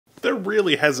there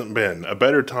really hasn't been a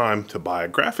better time to buy a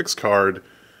graphics card,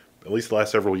 at least the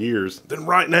last several years, than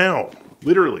right now.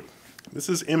 Literally. This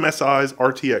is MSI's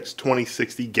RTX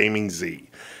 2060 Gaming Z.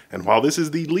 And while this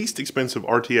is the least expensive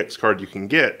RTX card you can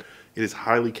get, it is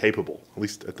highly capable, at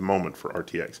least at the moment for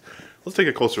RTX. Let's take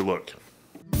a closer look.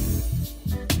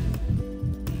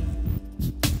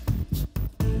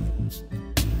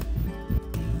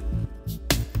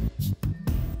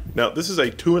 Now, this is a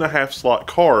 2.5 slot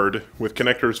card with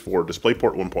connectors for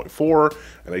DisplayPort 1.4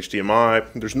 and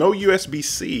HDMI. There's no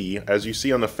USB-C, as you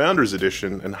see on the Founders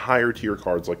Edition and higher tier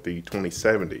cards like the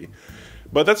 2070.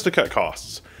 But that's to cut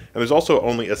costs. And there's also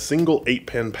only a single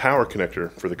 8-pin power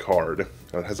connector for the card.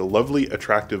 And it has a lovely,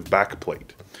 attractive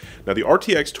backplate. Now, the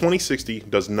RTX 2060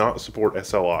 does not support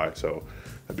SLI, so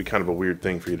that'd be kind of a weird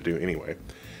thing for you to do anyway.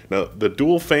 Now, the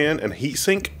dual fan and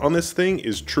heatsink on this thing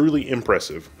is truly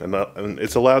impressive, and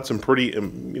it's allowed some pretty good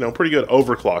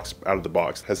overclocks out of the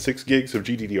box. It has 6 gigs of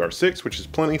GDDR6, which is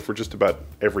plenty for just about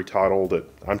every title that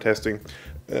I'm testing.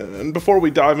 And before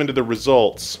we dive into the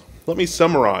results, let me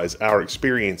summarize our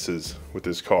experiences with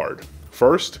this card.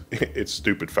 First, it's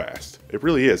stupid fast. It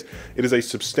really is. It is a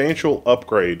substantial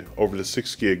upgrade over the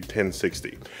 6 gig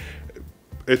 1060.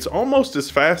 It's almost as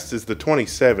fast as the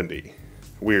 2070,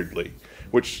 weirdly,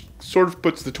 which sort of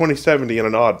puts the 2070 in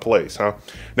an odd place, huh?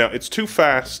 Now, it's too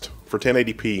fast for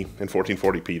 1080p and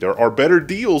 1440p. There are better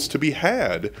deals to be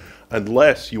had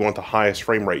unless you want the highest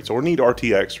frame rates or need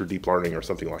RTX or deep learning or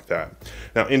something like that.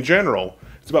 Now, in general,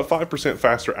 it's about 5%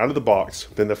 faster out of the box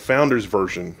than the Founders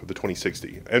version of the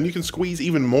 2060. And you can squeeze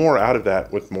even more out of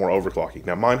that with more overclocking.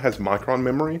 Now, mine has Micron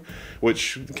memory,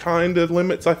 which kind of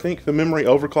limits, I think, the memory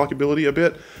overclockability a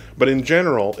bit. But in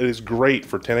general, it is great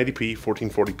for 1080p,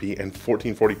 1440p, and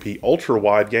 1440p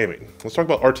ultra-wide gaming. Let's talk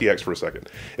about RTX for a second.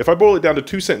 If I boil it down to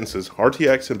 2 sentences,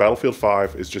 RTX in Battlefield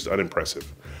 5 is just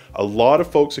unimpressive. A lot of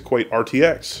folks equate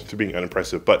RTX to being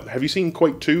unimpressive, but have you seen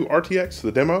Quake 2 RTX,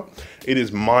 the demo? It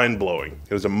is mind-blowing.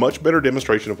 It is a much better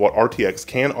demonstration of what RTX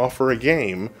can offer a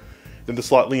game than the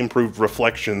slightly improved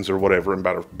reflections or whatever in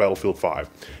Battlefield 5.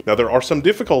 Now, there are some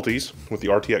difficulties with the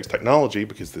RTX technology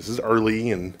because this is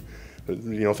early and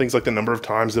things like the number of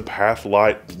times the path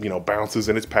light, bounces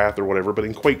in its path or whatever, but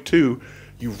in Quake 2,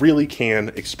 you really can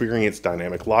experience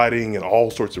dynamic lighting and all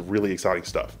sorts of really exciting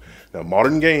stuff. Now,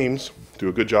 modern games do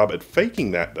a good job at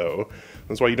faking that, though.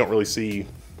 That's why you don't really see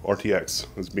RTX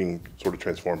as being sort of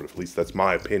transformative. At least that's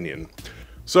my opinion.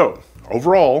 So,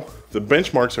 overall, the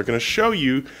benchmarks are going to show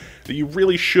you that you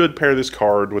really should pair this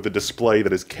card with a display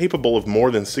that is capable of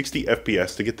more than 60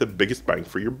 FPS to get the biggest bang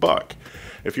for your buck.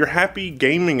 If you're happy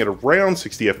gaming at around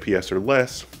 60 FPS or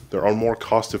less, there are more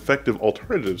cost-effective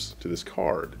alternatives to this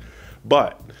card.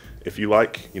 But if you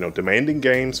like, demanding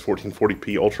games,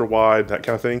 1440p ultra-wide, that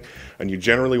kind of thing, and you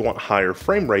generally want higher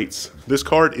frame rates, this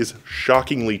card is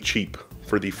shockingly cheap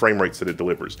for the frame rates that it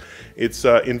delivers.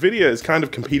 NVIDIA is kind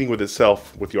of competing with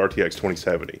itself with the RTX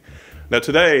 2070. Now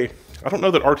today, I don't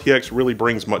know that RTX really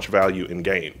brings much value in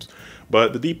games,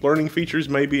 but the deep learning features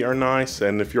maybe are nice,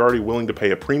 and if you're already willing to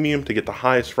pay a premium to get the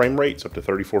highest frame rates, up to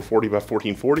 3440 by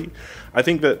 1440, I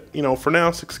think that, for now,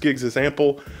 6 gigs is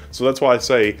ample, so that's why I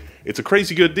say it's a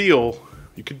crazy good deal.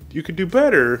 You could do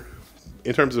better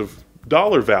in terms of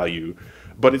dollar value,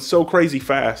 but it's so crazy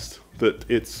fast that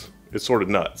it's sort of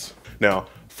nuts. Now,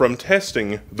 from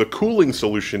testing, the cooling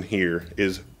solution here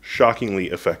is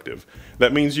shockingly effective.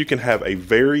 That means you can have a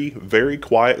very, very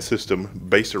quiet system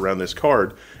based around this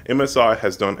card. MSI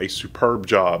has done a superb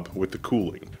job with the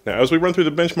cooling. Now, as we run through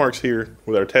the benchmarks here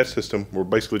with our test system, we're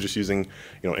basically just using,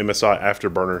 MSI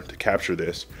Afterburner to capture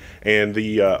this. And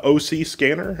the OC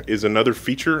scanner is another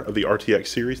feature of the RTX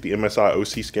series. The MSI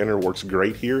OC scanner works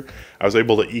great here. I was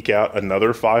able to eke out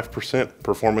another 5%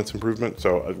 performance improvement.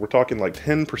 So we're talking like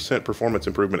 10% performance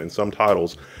improvement in some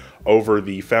titles over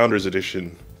the Founders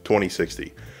Edition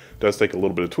 2060. Does take a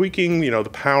little bit of tweaking, the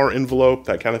power envelope,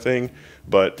 that kind of thing.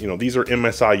 But, these are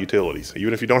MSI utilities.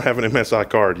 Even if you don't have an MSI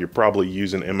card, you're probably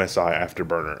using MSI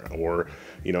Afterburner or,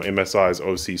 MSI's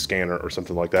OC scanner or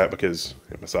something like that, because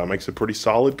MSI makes a pretty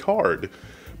solid card.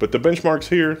 But the benchmarks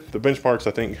here,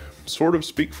 I think, sort of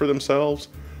speak for themselves.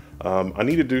 I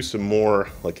need to do some more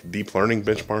deep learning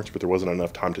benchmarks, but there wasn't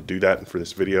enough time to do that for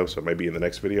this video, so maybe in the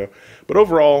next video. But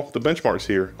overall, the benchmarks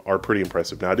here are pretty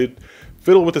impressive. Now, I did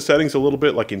fiddle with the settings a little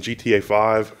bit, like in GTA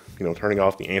 5, turning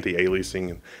off the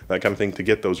anti-aliasing and that kind of thing to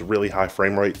get those really high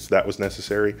frame rates. That was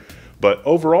necessary. But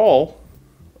overall,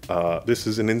 this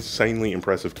is an insanely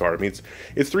impressive card. I mean,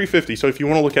 it's $350, so if you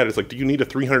want to look at it, it's like, do you need a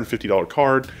 $350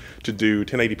 card to do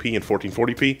 1080p and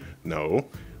 1440p? No.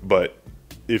 But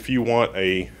if you want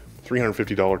a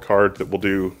 $350 card that will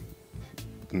do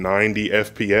 90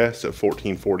 FPS at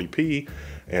 1440p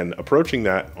and approaching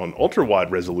that on ultra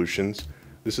wide resolutions,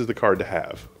 this is the card to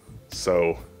have.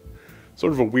 So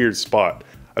sort of a weird spot.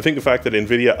 I think the fact that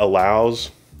NVIDIA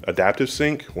allows adaptive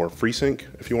sync or FreeSync,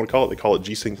 if you want to call it, they call it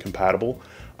G-Sync compatible,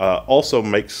 also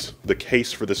makes the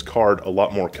case for this card a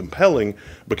lot more compelling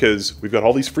because we've got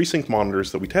all these FreeSync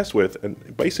monitors that we test with,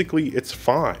 and basically it's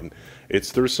fine.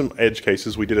 There's some edge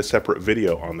cases, we did a separate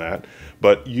video on that,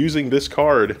 but using this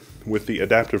card with the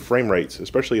adaptive frame rates,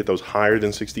 especially at those higher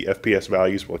than 60 FPS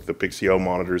values like the Pixio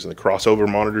monitors and the crossover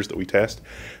monitors that we test,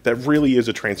 that really is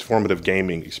a transformative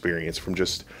gaming experience from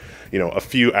just, you know, a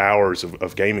few hours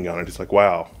of gaming on it. It's like,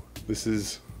 wow, this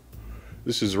is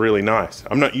really nice.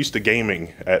 I'm not used to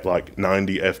gaming at like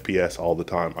 90 FPS all the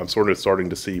time. I'm sort of starting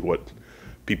to see what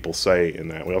people say in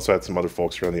that. We also had some other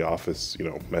folks around the office, you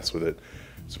know, mess with it.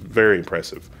 It's very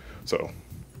impressive. So,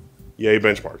 yay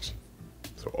benchmarks.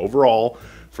 So overall,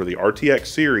 for the RTX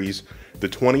series, the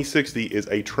 2060 is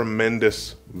a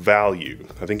tremendous value.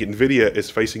 I think NVIDIA is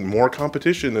facing more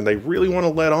competition than they really want to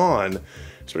let on,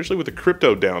 especially with the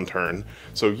crypto downturn.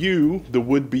 So you, the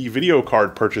would-be video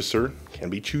card purchaser, can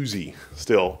be choosy.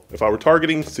 Still, if I were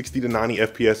targeting 60 to 90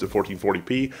 FPS at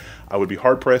 1440p, I would be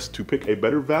hard-pressed to pick a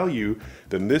better value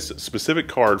than this specific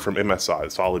card from MSI.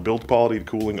 The solid build quality, the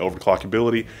cooling,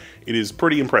 overclockability, it is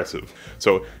pretty impressive.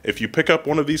 So if you pick up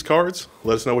one of these cards,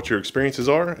 let us know what your experiences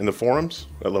are in the forums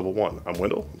at Level 1. I'm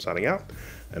Wendell, I'm signing out,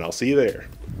 and I'll see you there.